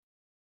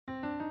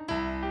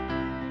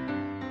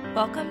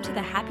Welcome to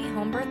the Happy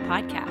Home Birth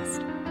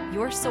Podcast,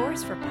 your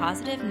source for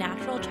positive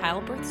natural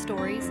childbirth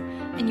stories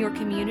and your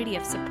community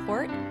of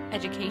support,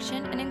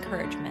 education, and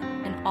encouragement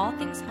in all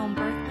things home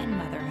birth and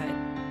motherhood.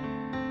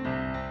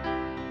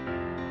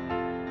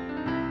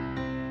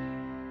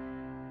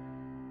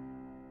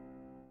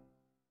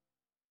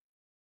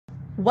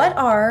 What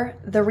are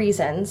the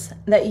reasons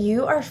that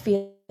you are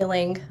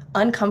feeling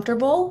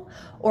uncomfortable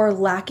or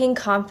lacking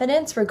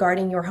confidence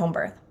regarding your home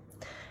birth?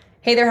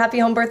 Hey there, happy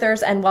home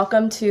birthers, and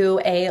welcome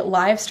to a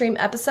live stream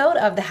episode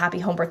of the Happy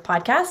Home Birth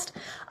Podcast.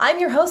 I'm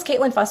your host,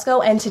 Caitlin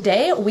Fusco, and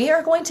today we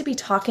are going to be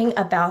talking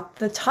about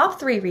the top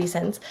 3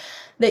 reasons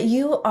that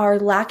you are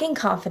lacking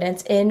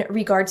confidence in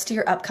regards to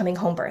your upcoming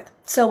home birth.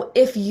 So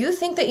if you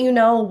think that you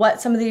know what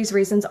some of these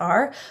reasons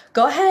are,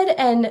 go ahead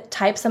and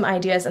type some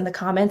ideas in the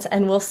comments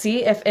and we'll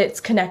see if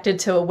it's connected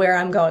to where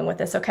I'm going with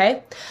this,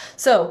 okay?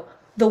 So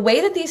the way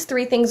that these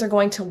 3 things are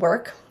going to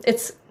work,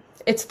 it's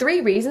 3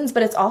 reasons,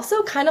 but it's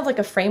also kind of like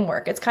a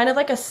framework. It's kind of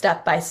like a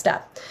step by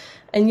step.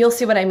 And you'll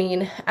see what I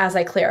mean as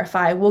I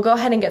clarify. We'll go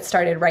ahead and get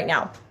started right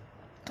now.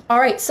 All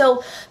right,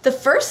 so the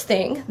first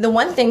thing, the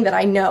one thing that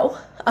I know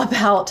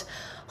about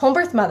home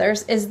birth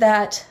mothers is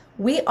that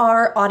we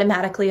are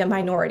automatically a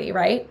minority,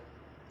 right?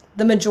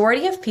 The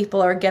majority of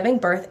people are giving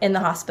birth in the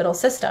hospital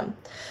system.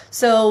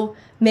 So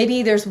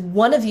maybe there's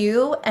one of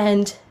you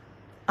and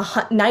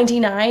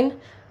 99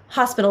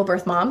 hospital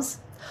birth moms.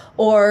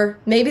 Or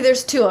maybe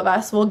there's 2 of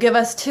us, we'll give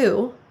us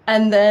 2,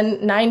 and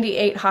then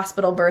 98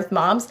 hospital birth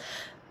moms.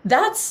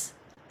 That's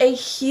a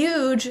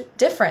huge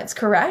difference,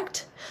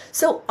 correct?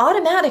 So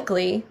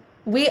automatically,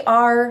 we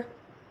are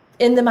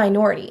in the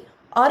minority.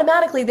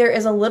 Automatically, there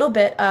is a little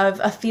bit of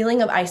a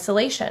feeling of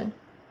isolation.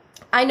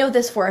 I know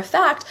this for a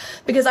fact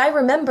because I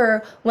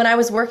remember when I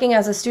was working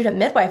as a student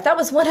midwife, that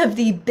was one of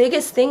the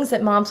biggest things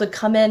that moms would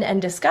come in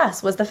and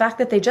discuss was the fact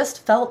that they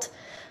just felt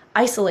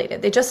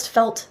isolated. They just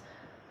felt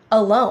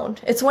alone.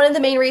 It's one of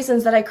the main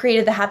reasons that I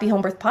created the Happy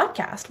Home Birth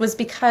Podcast was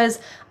because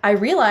I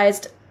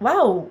realized,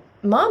 wow,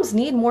 moms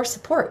need more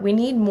support. We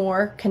need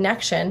more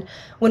connection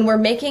when we're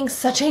making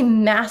such a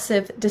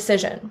massive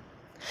decision.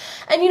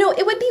 And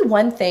it would be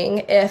one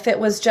thing if it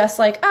was just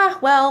like,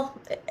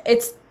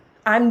 it's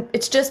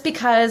just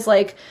because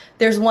like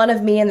there's one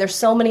of me and there's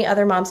so many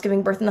other moms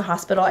giving birth in the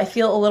hospital. I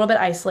feel a little bit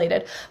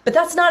isolated. But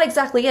that's not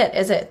exactly it,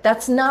 is it?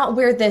 That's not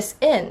where this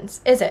ends,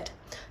 is it?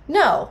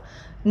 No.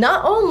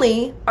 Not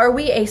only are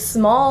we a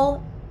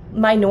small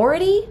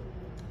minority,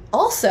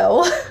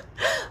 also,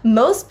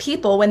 most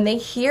people, when they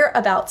hear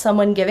about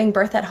someone giving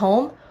birth at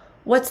home,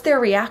 what's their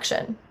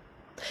reaction?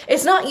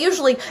 It's not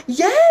usually,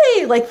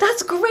 yay, like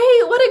that's great,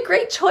 what a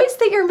great choice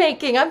that you're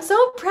making. I'm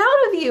so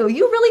proud of you.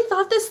 You really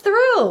thought this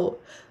through.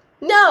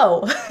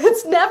 No,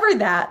 it's never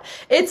that.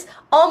 It's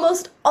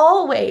almost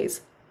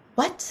always,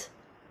 what?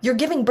 You're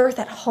giving birth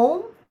at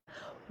home?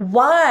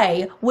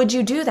 Why would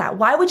you do that?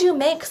 Why would you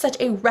make such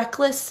a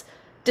reckless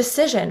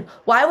decision?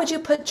 Why would you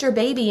put your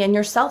baby and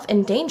yourself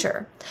in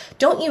danger?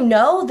 Don't you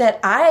know that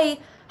I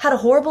had a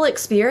horrible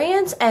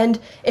experience, and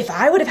if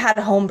I would have had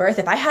a home birth,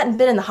 if I hadn't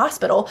been in the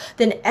hospital,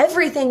 then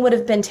everything would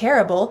have been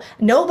terrible.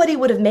 Nobody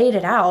would have made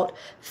it out.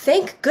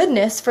 Thank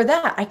goodness for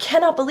that. I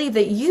cannot believe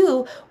that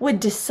you would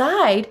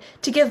decide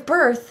to give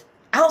birth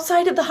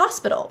outside of the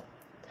hospital,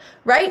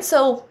 right?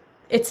 So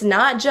it's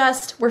not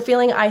just we're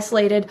feeling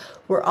isolated,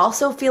 we're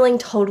also feeling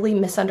totally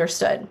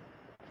misunderstood.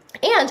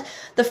 And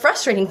the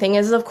frustrating thing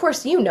is, of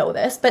course, you know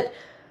this, but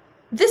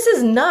this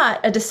is not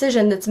a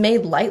decision that's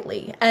made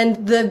lightly.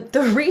 And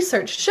the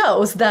research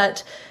shows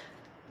that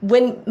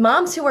when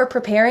moms who are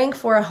preparing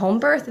for a home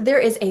birth, there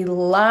is a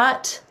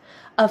lot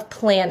of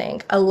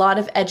planning, a lot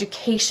of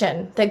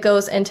education that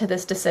goes into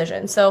this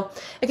decision. So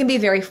it can be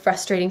very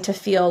frustrating to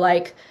feel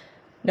like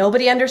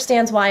nobody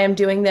understands why I'm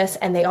doing this,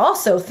 and they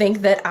also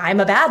think that I'm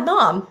a bad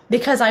mom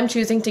because I'm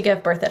choosing to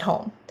give birth at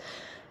home.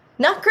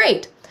 Not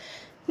great.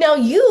 Now,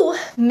 you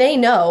may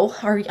know,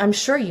 or I'm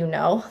sure you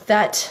know,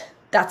 that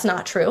that's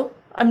not true.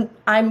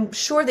 I'm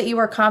sure that you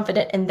are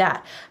confident in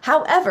that.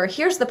 However,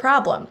 here's the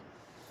problem.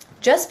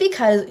 Just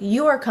because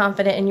you are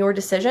confident in your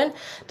decision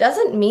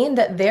doesn't mean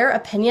that their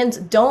opinions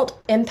don't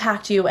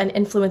impact you and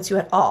influence you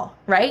at all,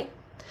 right?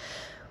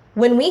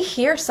 When we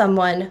hear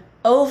someone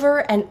over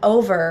and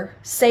over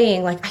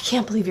saying, like, I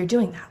can't believe you're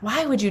doing that.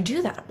 Why would you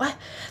do that? Why?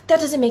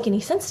 That doesn't make any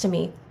sense to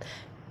me.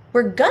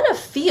 We're gonna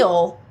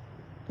feel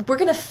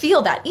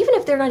that even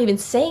if they're not even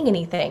saying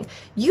anything.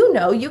 You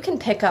can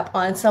pick up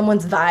on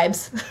someone's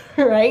vibes,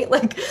 right?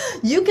 Like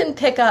you can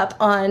pick up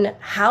on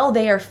how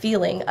they are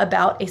feeling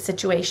about a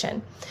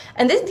situation.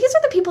 And these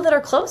are the people that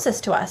are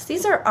closest to us.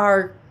 These are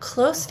our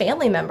close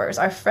family members,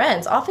 our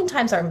friends,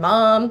 oftentimes our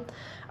mom,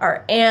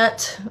 our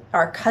aunt,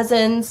 our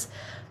cousins,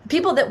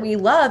 people that we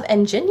love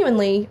and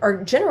genuinely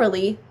or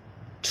generally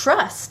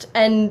trust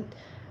and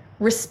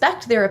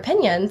respect their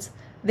opinions.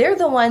 They're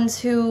the ones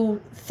who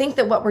think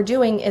that what we're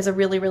doing is a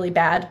really, really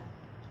bad,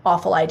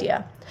 awful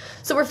idea.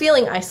 So we're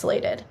feeling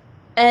isolated.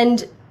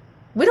 And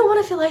we don't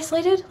want to feel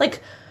isolated.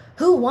 Like,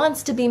 Who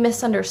wants to be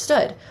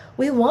misunderstood?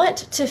 We want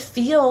to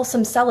feel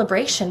some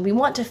celebration. We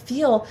want to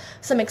feel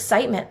some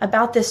excitement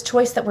about this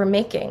choice that we're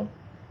making.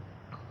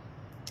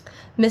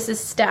 Mrs.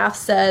 Staff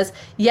says,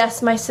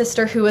 yes, my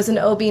sister who is an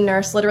OB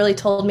nurse literally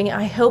told me,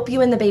 I hope you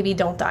and the baby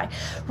don't die.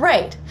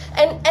 Right.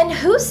 And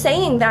who's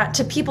saying that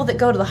to people that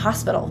go to the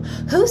hospital?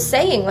 Who's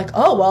saying like,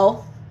 oh,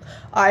 well,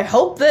 I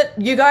hope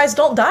that you guys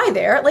don't die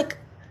there? Like,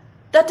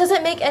 that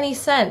doesn't make any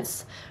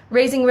sense.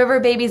 Raising river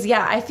babies,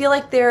 yeah, I feel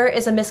like there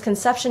is a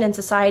misconception in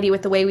society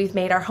with the way we've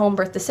made our home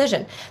birth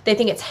decision. They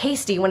think it's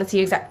hasty when it's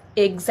the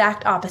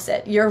exact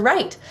opposite. You're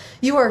right.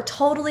 You are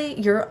totally,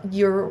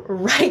 you're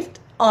right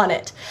on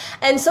it.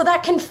 And so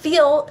that can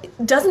feel,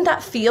 doesn't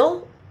that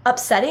feel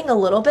upsetting a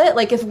little bit?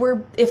 Like if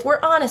we're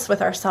honest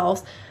with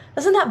ourselves,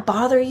 doesn't that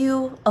bother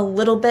you a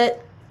little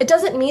bit? It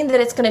doesn't mean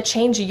that it's going to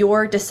change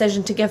your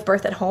decision to give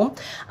birth at home.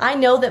 I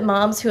know that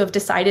moms who have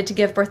decided to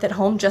give birth at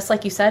home, just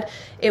like you said,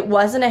 it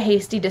wasn't a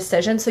hasty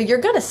decision, so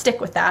you're going to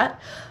stick with that.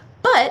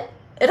 But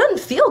it doesn't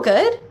feel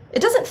good. It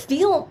doesn't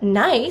feel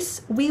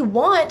nice. We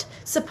want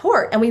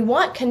support and we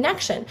want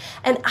connection.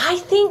 And I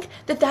think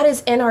that that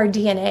is in our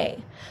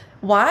DNA.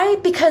 Why?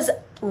 Because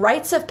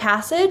rites of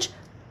passage,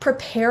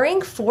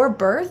 preparing for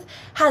birth,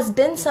 has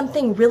been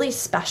something really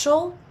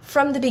special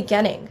from the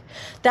beginning.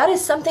 That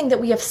is something that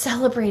we have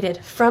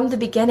celebrated from the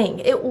beginning.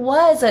 It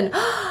was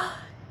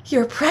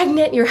you're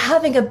pregnant, you're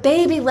having a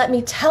baby, let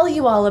me tell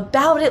you all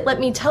about it. Let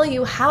me tell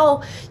you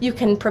how you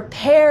can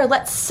prepare.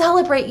 Let's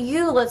celebrate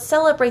you. Let's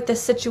celebrate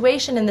this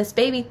situation and this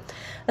baby.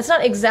 That's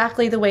not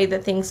exactly the way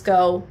that things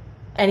go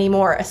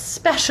anymore,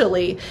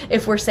 especially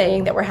if we're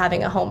saying that we're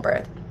having a home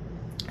birth.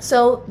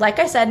 So, like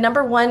I said,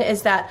 number one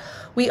is that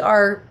we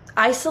are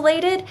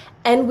isolated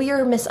and we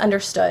are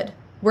misunderstood.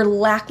 We're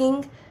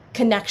lacking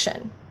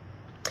connection.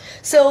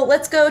 So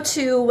let's go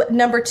to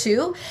number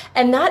two,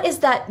 and that is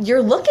that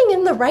you're looking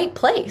in the right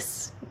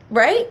place,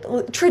 right?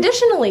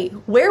 Traditionally,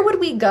 where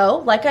would we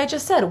go? Like I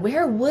just said,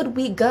 where would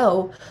we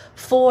go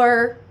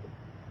for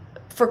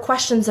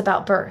questions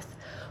about birth?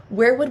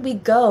 Where would we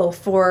go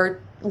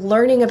for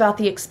learning about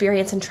the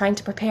experience and trying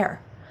to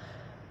prepare?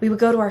 We would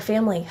go to our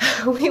family.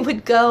 We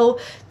would go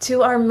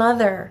to our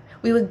mother.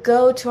 We would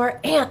go to our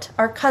aunt,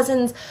 our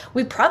cousins.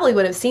 We probably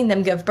would have seen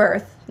them give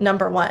birth,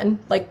 number one.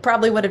 Like,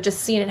 probably would have just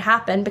seen it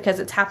happen because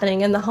it's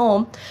happening in the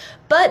home.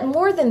 But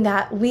more than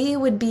that, we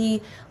would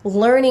be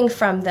learning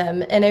from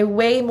them in a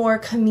way more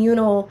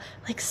communal,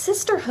 like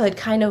sisterhood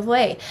kind of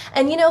way.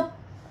 And you know,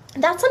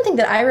 that's something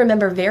that I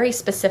remember very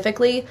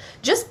specifically.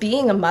 Just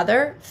being a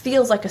mother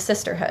feels like a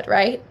sisterhood,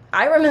 right?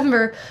 I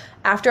remember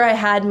after I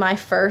had my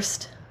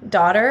first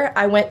daughter,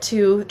 I went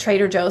to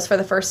Trader Joe's for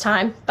the first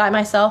time by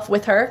myself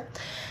with her.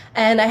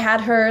 And I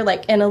had her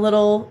like in a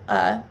little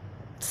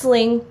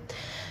sling.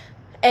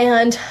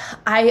 And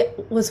I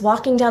was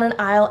walking down an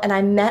aisle and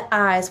I met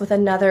eyes with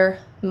another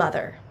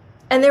mother.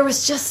 And there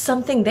was just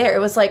something there. It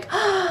was like,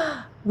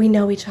 oh, we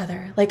know each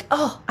other. Like,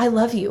 oh, I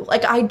love you.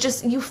 Like,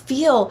 you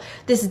feel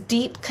this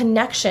deep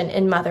connection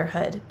in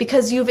motherhood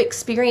because you've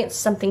experienced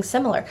something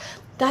similar.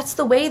 That's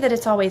the way that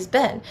it's always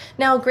been.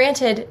 Now,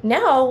 granted,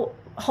 now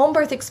home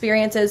birth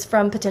experiences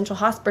from potential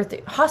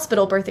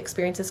hospital birth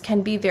experiences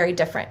can be very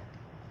different.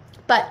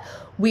 But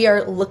we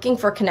are looking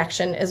for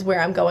connection is where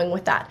I'm going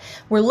with that.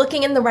 We're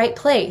looking in the right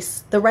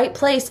place. The right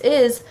place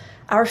is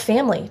our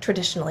family,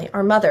 traditionally,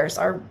 our mothers,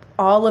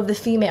 all of the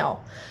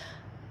female.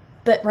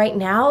 But right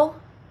now,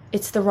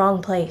 it's the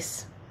wrong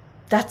place.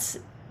 That's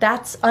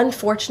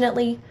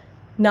unfortunately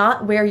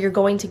not where you're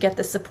going to get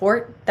the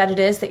support that it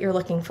is that you're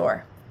looking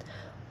for.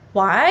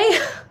 Why?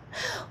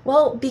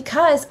 Well,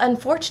 because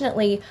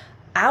unfortunately,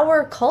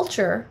 our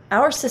culture,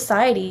 our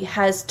society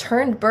has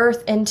turned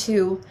birth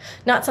into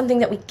not something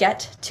that we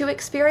get to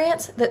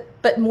experience,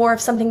 but more of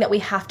something that we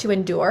have to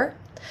endure.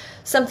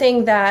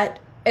 Something that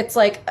it's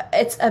like,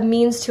 it's a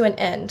means to an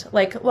end.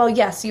 Like, well,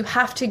 yes, you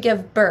have to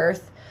give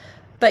birth,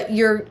 but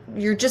you're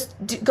just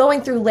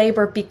going through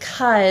labor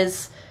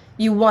because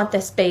you want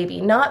this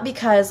baby, not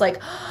because like,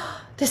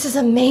 this is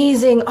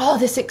amazing. Oh,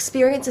 this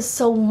experience is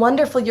so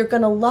wonderful. You're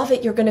going to love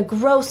it. You're going to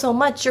grow so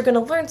much. You're going to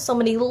learn so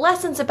many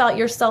lessons about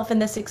yourself in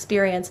this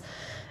experience.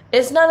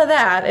 It's none of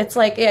that. It's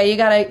like, yeah, you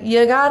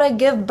gotta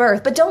give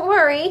birth. But don't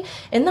worry.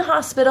 In the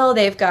hospital,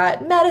 they've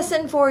got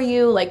medicine for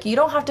you. Like, you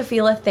don't have to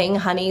feel a thing,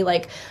 honey.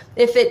 Like,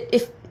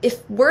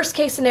 if worst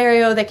case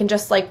scenario, they can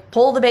just like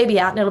pull the baby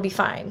out and it'll be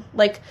fine.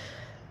 Like,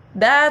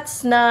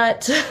 that's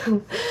not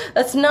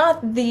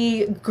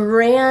the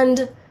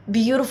grand,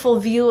 beautiful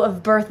view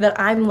of birth that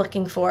I'm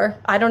looking for.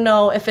 I don't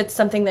know if it's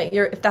something that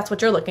if that's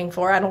what you're looking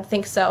for. I don't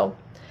think so.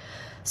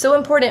 So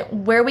important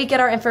where we get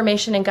our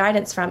information and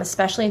guidance from,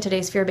 especially in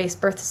today's fear-based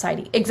birth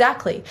society.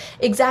 Exactly.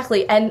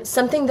 And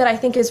something that I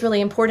think is really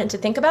important to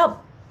think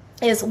about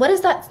is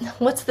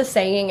what's the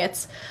saying?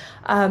 It's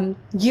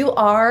you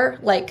are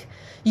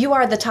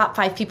the top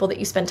 5 people that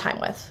you spend time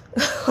with.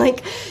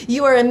 Like,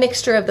 you are a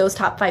mixture of those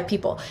top 5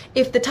 people.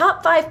 If the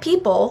top 5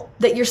 people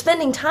that you're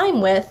spending time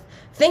with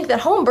think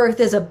that home birth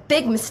is a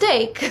big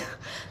mistake,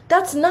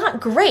 that's not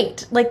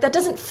great. Like, that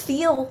doesn't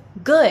feel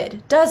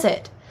good, does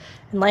it?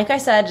 And like I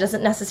said, it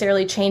doesn't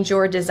necessarily change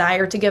your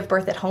desire to give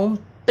birth at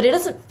home, but it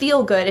doesn't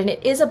feel good, and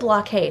it is a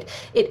blockade.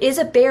 It is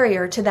a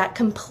barrier to that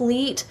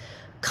complete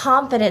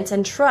confidence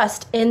and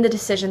trust in the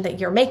decision that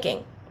you're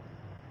making.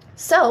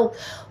 So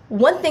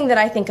one thing that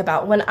I think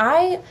about when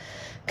I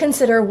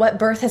consider what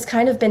birth has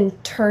kind of been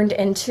turned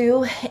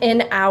into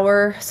in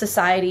our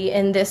society,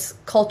 in this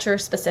culture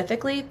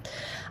specifically,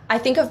 I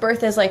think of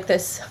birth as like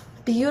this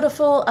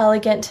beautiful,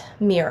 elegant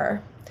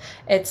mirror.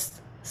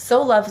 It's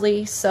so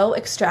lovely, so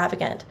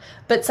extravagant,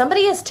 but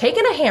somebody has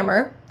taken a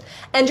hammer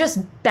and just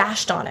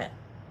bashed on it.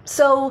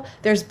 So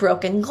there's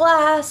broken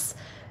glass.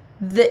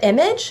 The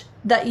image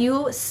that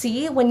you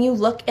see when you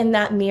look in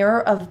that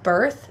mirror of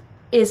birth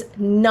is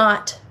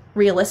not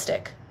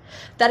realistic.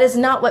 That is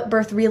not what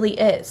birth really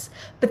is.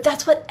 But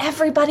that's what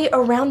everybody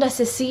around us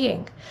is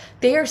seeing.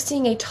 They are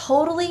seeing a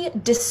totally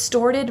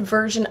distorted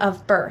version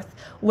of birth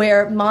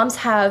where moms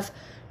have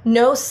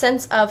no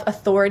sense of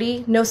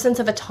authority, no sense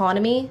of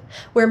autonomy,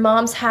 where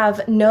moms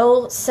have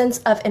no sense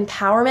of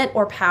empowerment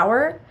or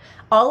power.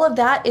 All of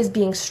that is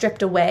being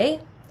stripped away.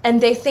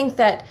 And they think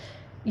that,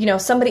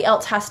 somebody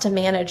else has to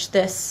manage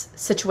this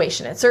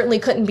situation. It certainly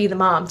couldn't be the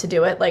mom to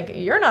do it. Like,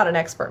 you're not an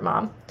expert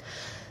mom.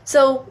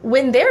 So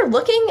when they're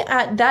looking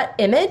at that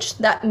image,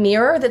 that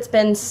mirror that's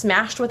been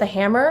smashed with a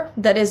hammer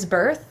that is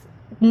birth,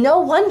 no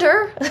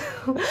wonder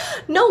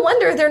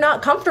they're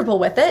not comfortable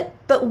with it.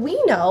 But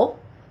we know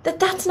that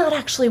that's not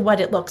actually what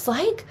it looks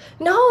like.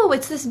 No,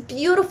 it's this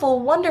beautiful,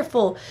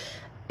 wonderful,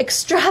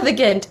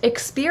 extravagant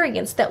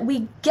experience that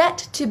we get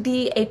to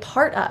be a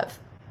part of.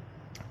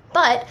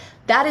 But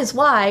that is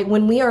why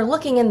when we are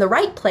looking in the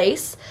right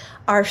place,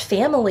 our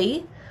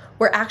family,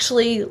 we're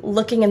actually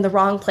looking in the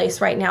wrong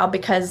place right now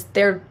because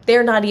they're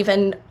not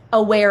even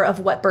aware of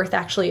what birth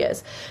actually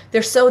is.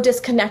 They're so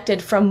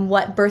disconnected from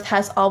what birth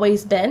has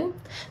always been.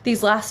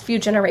 These last few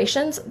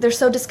generations, they're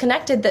so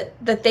disconnected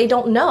that they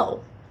don't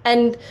know.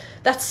 And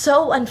that's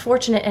so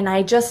unfortunate, and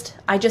I just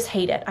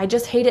hate it. I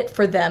just hate it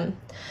for them.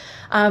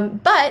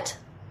 But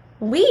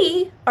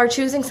we are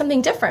choosing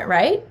something different,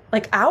 right?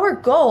 Like, our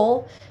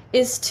goal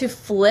is to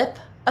flip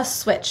a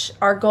switch.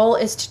 Our goal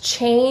is to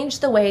change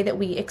the way that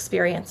we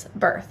experience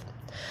birth.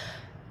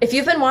 If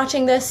you've been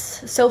watching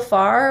this so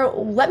far,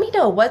 let me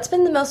know what's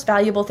been the most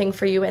valuable thing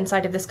for you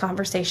inside of this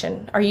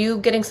conversation. Are you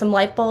getting some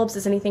light bulbs?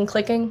 Is anything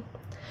clicking?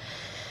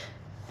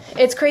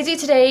 It's crazy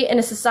today in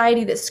a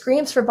society that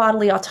screams for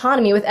bodily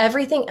autonomy. With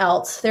everything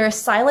else, they're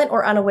silent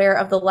or unaware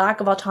of the lack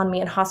of autonomy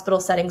in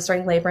hospital settings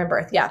during labor and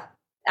birth. Yeah,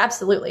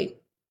 absolutely.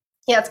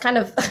 Yeah, it's kind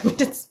of,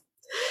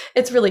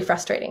 it's really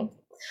frustrating.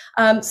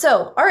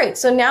 All right.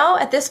 So now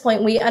at this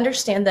point, we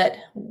understand that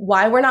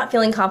why we're not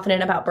feeling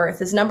confident about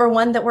birth is, number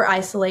one, that we're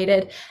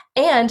isolated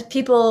and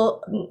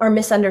people are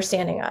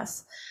misunderstanding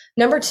us.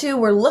 Number two,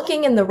 we're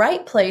looking in the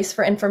right place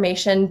for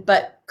information,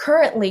 but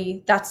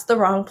currently that's the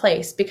wrong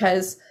place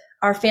because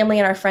our family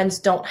and our friends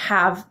don't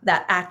have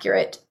that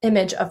accurate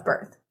image of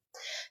birth.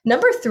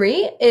 Number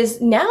three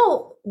is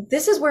now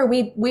this is where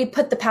we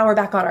put the power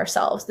back on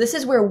ourselves. This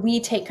is where we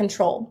take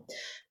control.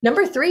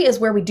 Number three is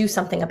where we do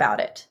something about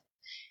it.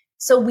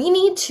 So we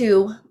need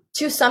to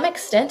some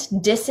extent,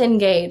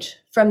 disengage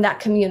from that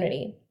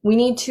community. We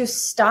need to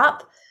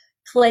stop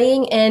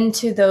playing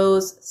into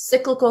those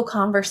cyclical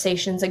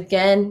conversations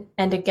again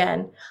and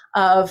again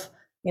of,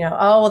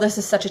 oh, well, this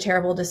is such a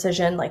terrible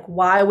decision. Like,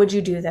 why would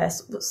you do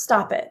this?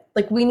 Stop it.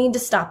 Like, we need to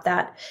stop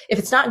that. If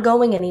it's not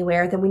going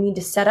anywhere, then we need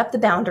to set up the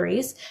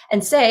boundaries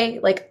and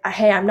say, like,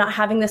 hey, I'm not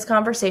having this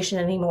conversation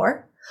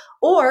anymore.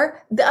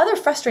 Or the other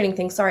frustrating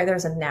thing, sorry,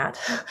 there's a gnat.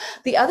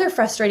 The other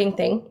frustrating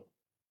thing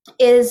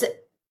is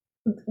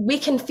we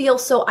can feel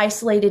so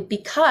isolated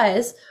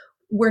because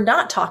we're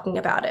not talking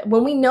about it.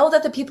 When we know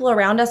that the people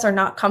around us are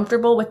not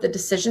comfortable with the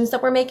decisions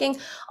that we're making,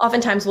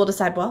 oftentimes we'll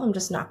decide, well, I'm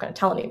just not going to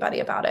tell anybody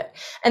about it.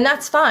 And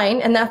that's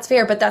fine and that's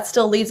fair, but that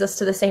still leads us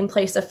to the same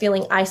place of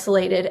feeling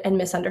isolated and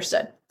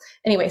misunderstood.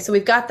 Anyway, so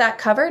we've got that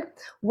covered.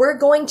 We're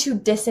going to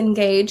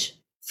disengage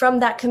from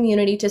that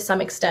community to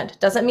some extent.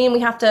 Doesn't mean we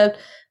have to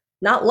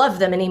not love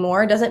them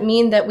anymore. Doesn't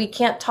mean that we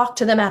can't talk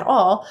to them at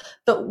all,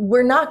 but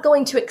we're not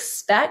going to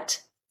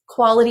expect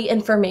quality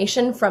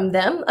information from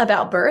them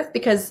about birth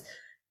because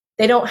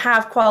they don't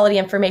have quality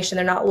information.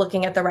 They're not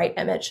looking at the right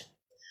image.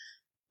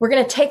 We're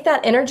going to take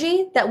that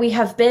energy that we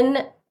have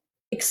been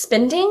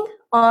expending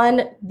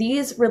on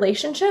these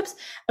relationships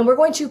and we're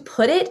going to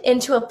put it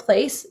into a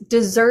place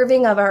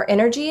deserving of our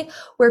energy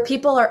where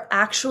people are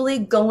actually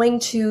going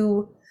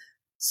to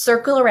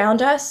circle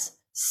around us,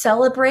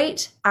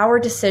 celebrate our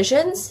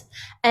decisions,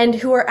 and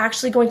who are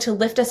actually going to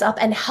lift us up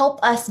and help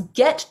us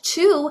get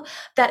to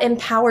that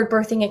empowered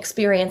birthing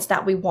experience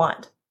that we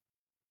want.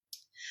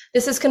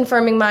 This is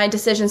confirming my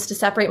decisions to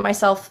separate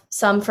myself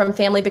some from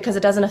family because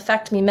it doesn't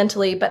affect me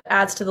mentally, but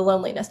adds to the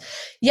loneliness.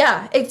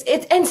 Yeah,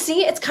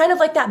 it's kind of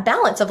like that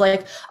balance of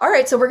like, all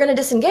right, so we're going to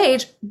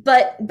disengage,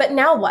 but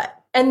now what?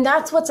 And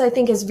that's what I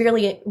think is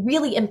really,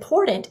 really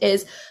important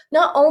is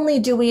not only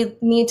do we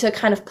need to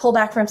kind of pull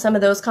back from some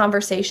of those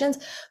conversations,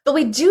 but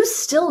we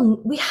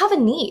have a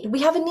need.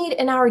 We have a need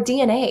in our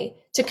DNA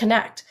to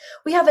connect.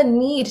 We have a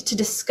need to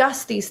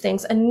discuss these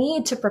things, a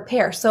need to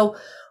prepare. So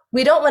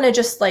we don't want to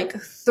just like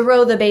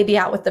throw the baby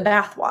out with the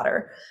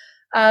bathwater.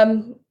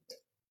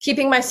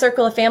 Keeping my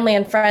circle of family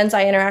and friends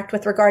I interact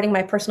with regarding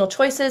my personal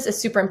choices is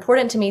super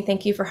important to me.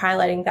 Thank you for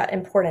highlighting that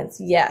importance.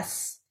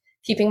 Yes.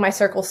 Keeping my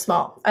circle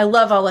small. I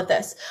love all of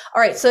this.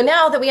 All right. So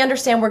now that we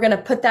understand we're going to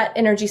put that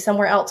energy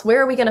somewhere else,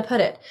 where are we going to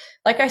put it?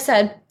 Like I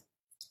said,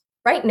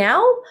 right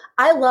now,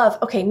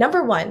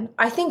 number one,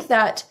 I think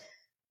that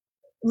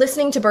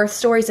listening to birth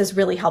stories is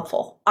really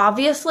helpful.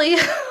 Obviously,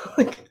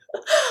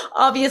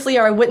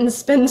 I wouldn't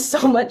spend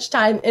so much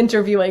time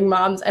interviewing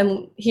moms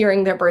and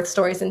hearing their birth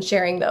stories and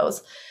sharing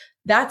those.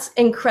 That's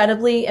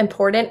incredibly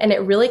important, and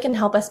it really can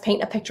help us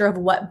paint a picture of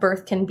what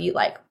birth can be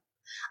like.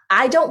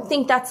 I don't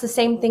think that's the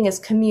same thing as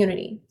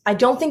community. I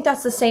don't think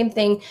that's the same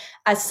thing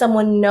as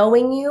someone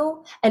knowing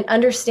you and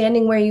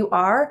understanding where you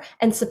are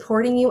and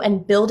supporting you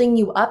and building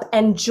you up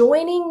and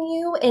joining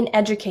you in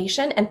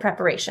education and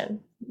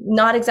preparation.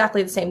 Not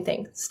exactly the same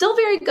thing. Still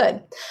very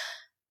good.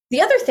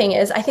 The other thing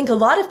is, I think a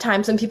lot of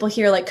times when people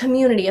hear like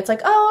community, it's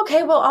like, oh,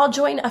 okay, well, I'll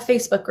join a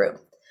Facebook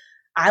group.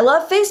 I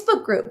love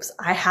Facebook groups.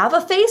 I have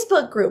a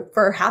Facebook group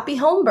for Happy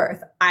Home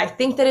Birth. I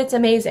think that it's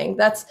amazing.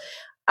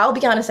 I'll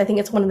be honest, I think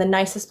it's one of the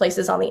nicest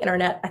places on the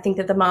internet. I think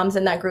that the moms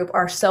in that group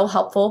are so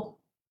helpful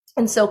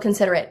and so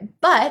considerate.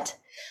 But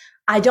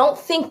I don't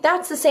think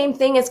that's the same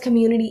thing as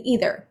community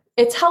either.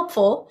 It's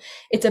helpful.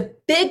 It's a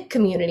big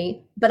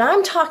community, but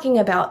I'm talking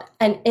about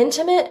an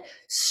intimate,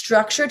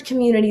 structured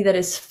community that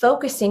is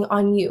focusing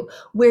on you,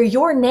 where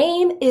your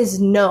name is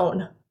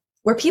known,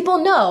 where people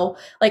know,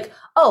 like,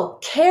 oh,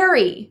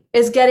 Carrie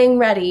is getting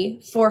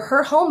ready for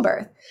her home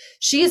birth.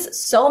 She's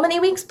so many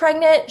weeks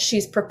pregnant.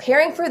 She's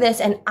preparing for this,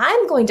 and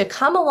I'm going to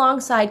come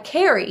alongside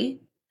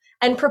Carrie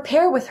and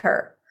prepare with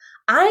her.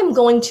 I'm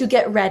going to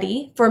get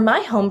ready for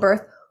my home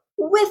birth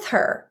with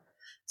her.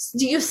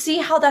 Do you see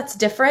how that's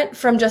different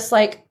from just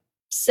like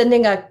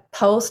sending a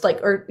post, like,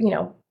 or,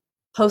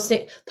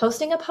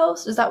 posting a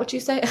post? Is that what you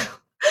say?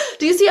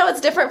 Do you see how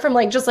it's different from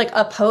like just like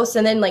a post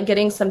and then like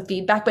getting some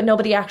feedback, but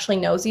nobody actually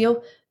knows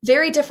you?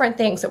 Very different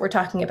things that we're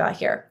talking about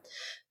here.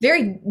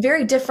 Very,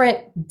 very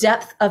different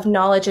depth of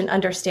knowledge and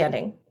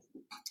understanding.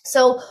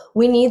 So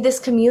we need this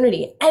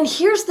community. And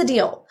here's the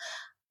deal.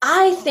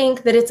 I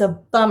think that it's a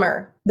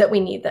bummer that we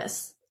need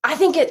this. I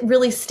think it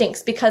really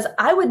stinks, because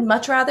I would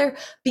much rather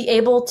be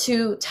able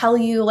to tell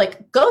you,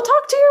 like, go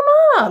talk to your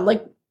mom,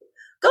 like,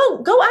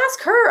 go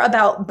ask her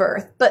about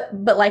birth. But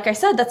like I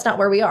said, that's not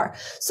where we are.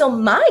 So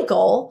my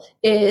goal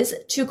is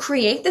to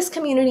create this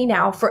community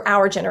now for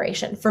our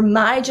generation, for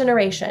my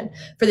generation,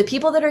 for the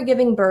people that are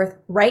giving birth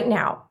right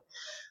now.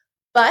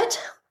 But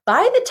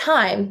by the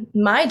time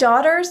my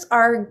daughters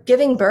are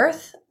giving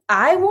birth,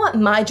 I want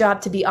my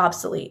job to be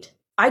obsolete.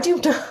 I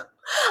don't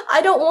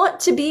want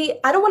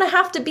to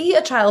have to be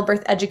a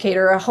childbirth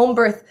educator or a home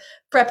birth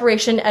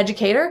preparation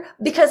educator,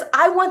 because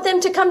I want them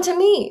to come to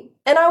me.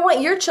 And I want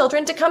your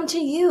children to come to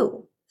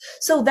you.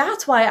 So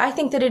that's why I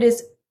think that it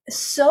is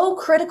so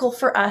critical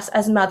for us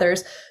as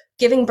mothers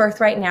giving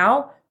birth right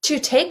now to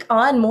take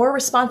on more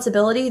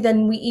responsibility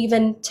than we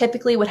even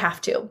typically would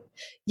have to.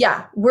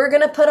 Yeah, we're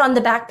going to put on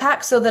the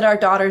backpack so that our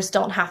daughters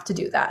don't have to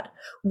do that.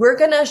 We're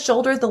going to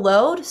shoulder the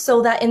load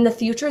so that in the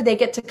future they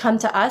get to come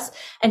to us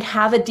and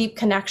have a deep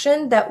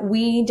connection that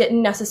we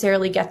didn't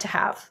necessarily get to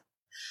have.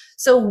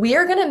 So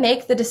we're going to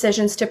make the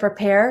decisions to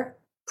prepare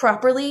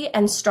properly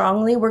and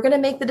strongly. We're going to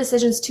make the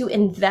decisions to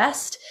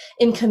invest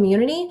in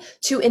community,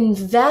 to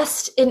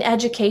invest in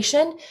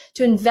education,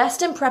 to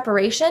invest in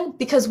preparation,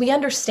 because we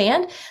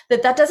understand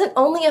that that doesn't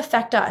only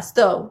affect us,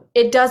 though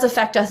it does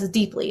affect us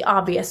deeply,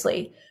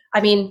 obviously.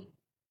 I mean,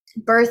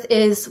 birth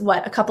is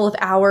a couple of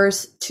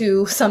hours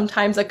to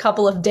sometimes a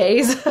couple of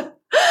days,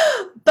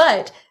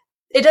 but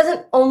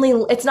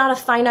it's not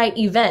a finite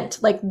event.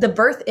 Like the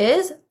birth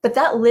is, but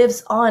that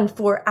lives on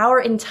for our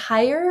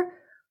entire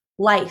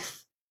life.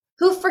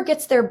 Who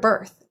forgets their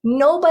birth?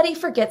 Nobody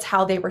forgets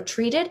how they were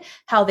treated,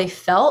 how they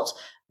felt,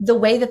 the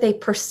way that they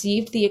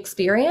perceived the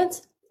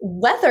experience,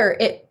 whether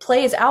it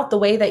plays out the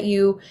way that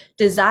you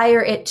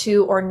desire it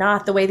to or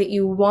not, the way that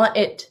you want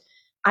it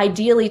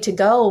ideally to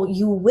go,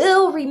 you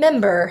will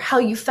remember how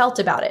you felt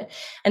about it.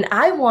 And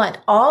I want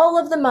all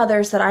of the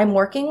mothers that I'm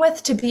working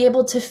with to be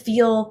able to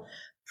feel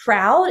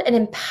proud and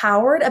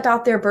empowered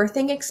about their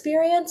birthing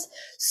experience,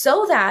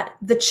 so that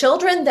the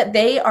children that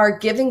they are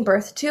giving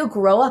birth to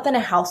grow up in a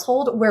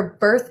household where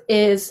birth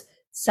is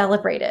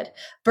celebrated.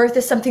 Birth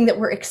is something that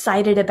we're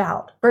excited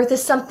about. Birth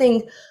is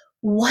something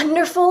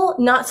wonderful,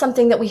 not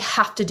something that we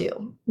have to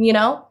do.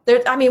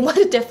 What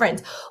a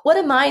difference. What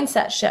a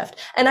mindset shift.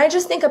 And I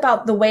just think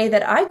about the way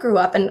that I grew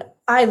up, and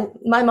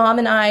my mom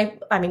and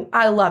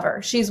I love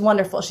her. She's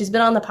wonderful. She's been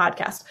on the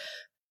podcast.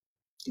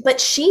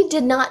 But she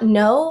did not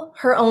know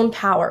her own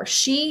power.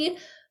 She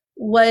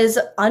was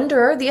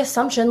under the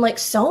assumption, like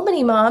so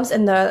many moms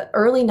in the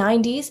early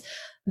 90s,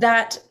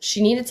 that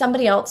she needed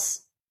somebody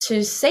else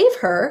to save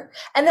her,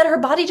 and that her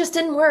body just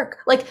didn't work.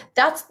 Like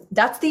that's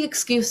the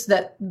excuse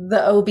that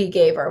the OB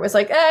gave her, was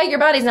like, your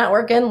body's not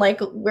working. Like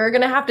you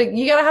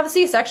gotta have a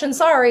C-section.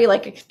 Sorry.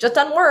 Like it just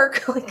doesn't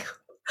work. Like,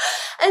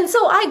 and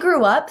so I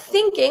grew up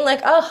thinking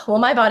like, oh, well,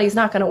 my body's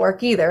not going to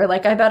work either.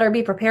 Like I better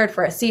be prepared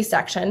for a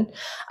C-section.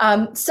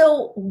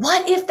 So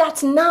what if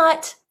that's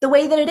not the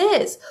way that it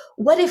is?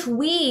 What if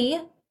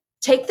we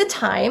take the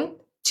time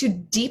to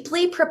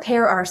deeply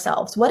prepare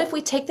ourselves? What if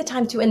we take the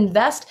time to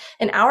invest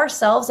in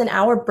ourselves and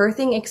our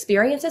birthing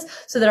experiences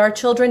so that our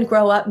children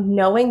grow up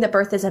knowing that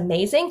birth is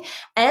amazing?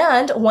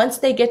 And once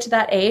they get to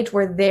that age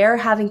where they're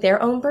having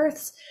their own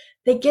births,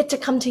 they get to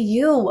come to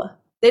you.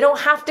 They don't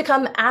have to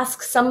come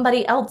ask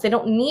somebody else. They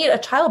don't need a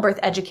childbirth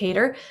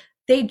educator.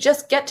 They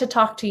just get to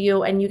talk to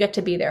you and you get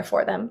to be there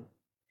for them.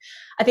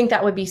 I think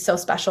that would be so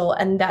special.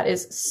 And that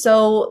is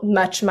so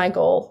much my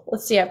goal.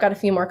 Let's see, I've got a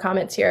few more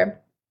comments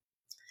here.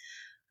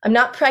 I'm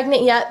not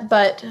pregnant yet,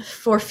 but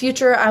for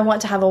future, I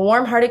want to have a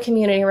warm-hearted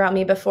community around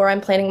me before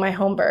I'm planning my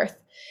home birth.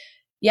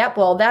 Yep,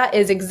 well, that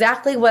is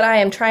exactly what I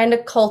am trying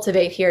to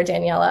cultivate here,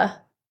 Daniela.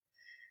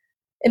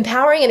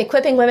 Empowering and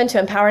equipping women to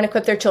empower and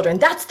equip their children.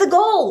 That's the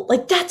goal.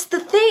 Like, that's the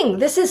thing.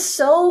 This is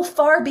so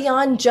far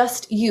beyond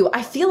just you.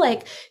 I feel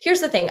like,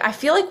 here's the thing. I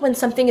feel like when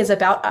something is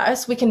about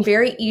us, we can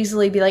very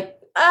easily be like,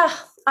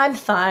 I'm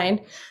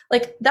fine.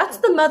 Like that's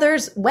the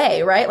mother's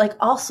way, right? Like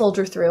I'll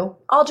soldier through.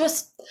 I'll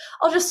just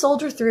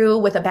soldier through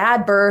with a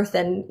bad birth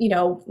and,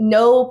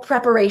 no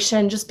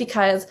preparation just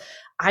because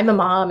I'm a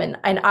mom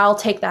and I'll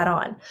take that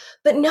on.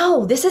 But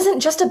no, this isn't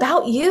just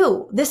about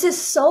you. This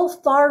is so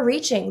far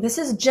reaching. This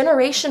is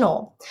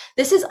generational.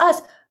 This is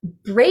us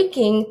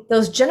breaking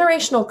those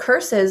generational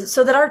curses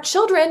so that our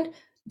children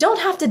don't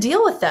have to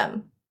deal with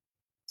them.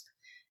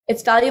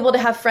 It's valuable to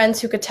have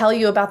friends who could tell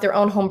you about their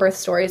own home birth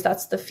stories.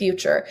 That's the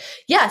future.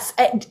 Yes,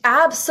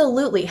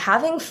 absolutely.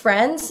 Having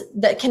friends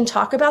that can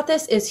talk about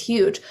this is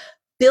huge.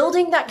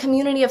 Building that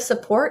community of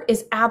support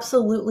is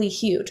absolutely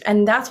huge.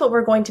 And that's what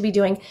we're going to be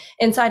doing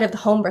inside of the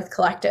Home Birth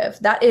Collective.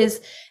 That is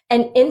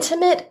an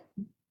intimate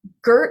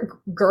group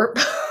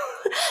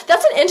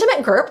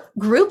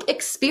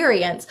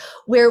experience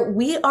where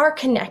we are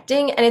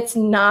connecting, and it's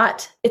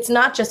not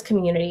just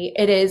community.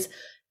 It is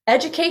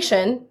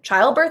education,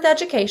 childbirth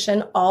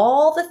education,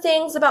 all the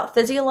things about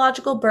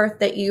physiological birth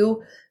that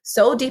you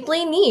so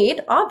deeply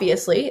need.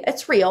 Obviously,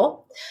 it's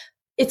real.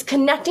 It's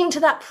connecting to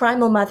that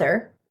primal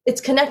mother.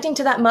 It's connecting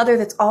to that mother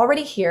that's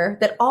already here,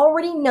 that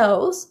already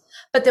knows,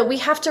 but that we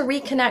have to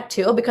reconnect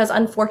to, because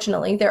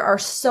unfortunately there are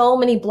so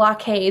many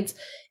blockades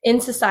in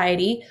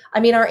society.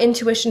 I mean, our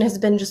intuition has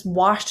been just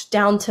washed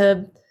down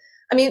to,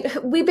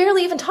 we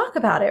barely even talk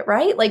about it,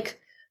 right?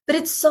 But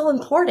it's so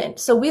important.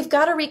 So we've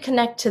got to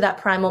reconnect to that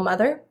primal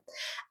mother.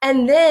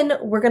 And then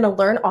we're going to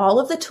learn all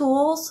of the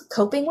tools,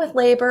 coping with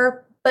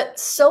labor. But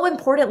so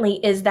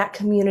importantly is that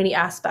community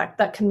aspect,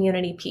 that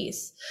community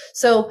piece.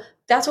 So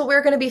that's what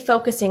we're going to be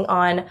focusing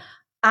on.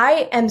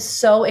 I am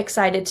so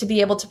excited to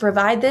be able to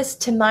provide this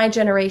to my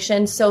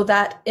generation so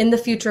that in the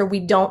future, we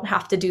don't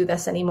have to do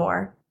this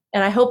anymore.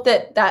 And I hope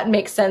that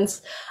makes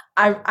sense.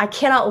 I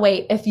cannot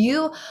wait. If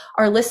you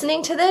are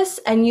listening to this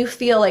and you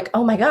feel like,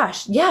 oh my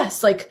gosh,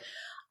 yes,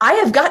 I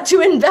have got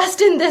to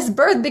invest in this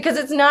birth because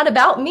it's not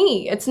about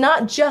me. It's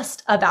not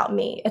just about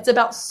me. It's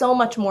about so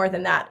much more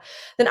than that.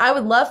 Then I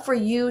would love for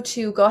you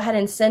to go ahead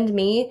and send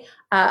me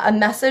a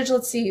message.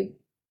 Let's see.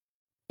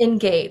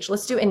 Engage.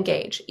 Let's do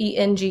engage.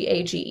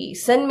 ENGAGE.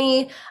 Send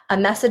me a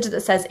message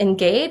that says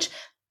engage,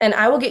 and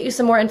I will get you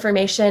some more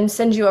information,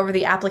 send you over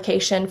the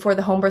application for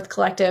the Home Birth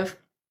Collective,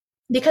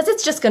 because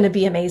it's just going to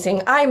be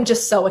amazing. I'm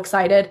just so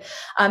excited.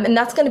 And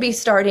that's going to be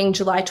starting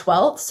July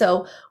 12th.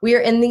 So we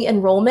are in the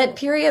enrollment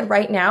period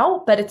right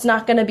now, but it's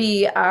not going to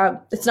be,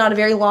 it's not a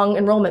very long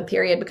enrollment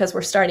period because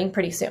we're starting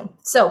pretty soon.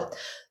 So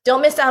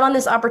don't miss out on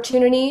this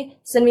opportunity.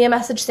 Send me a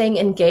message saying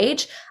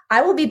engage.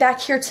 I will be back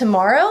here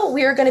tomorrow.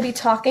 We are going to be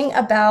talking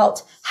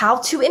about how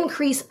to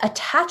increase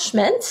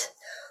attachment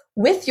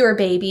with your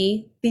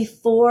baby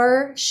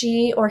before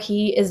she or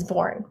he is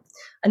born.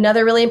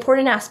 Another really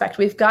important aspect,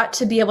 we've got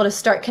to be able to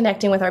start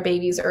connecting with our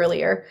babies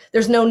earlier.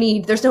 There's no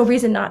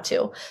reason not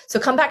to. So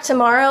come back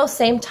tomorrow,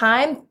 same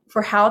time,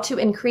 for how to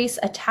increase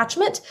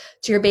attachment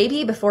to your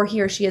baby before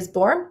he or she is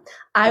born.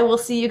 I will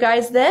see you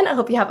guys then. I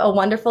hope you have a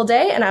wonderful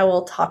day, and I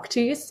will talk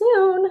to you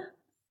soon.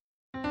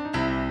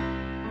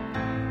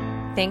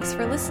 Thanks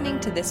for listening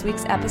to this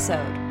week's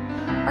episode.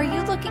 Are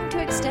you looking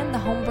to extend the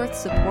home birth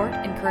support,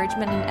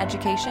 encouragement, and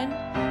education?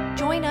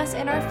 Join us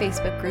in our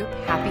Facebook group,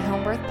 Happy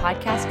Home Birth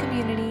Podcast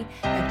Community,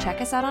 and check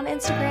us out on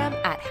Instagram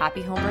at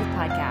Happy Home Birth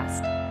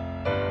Podcast.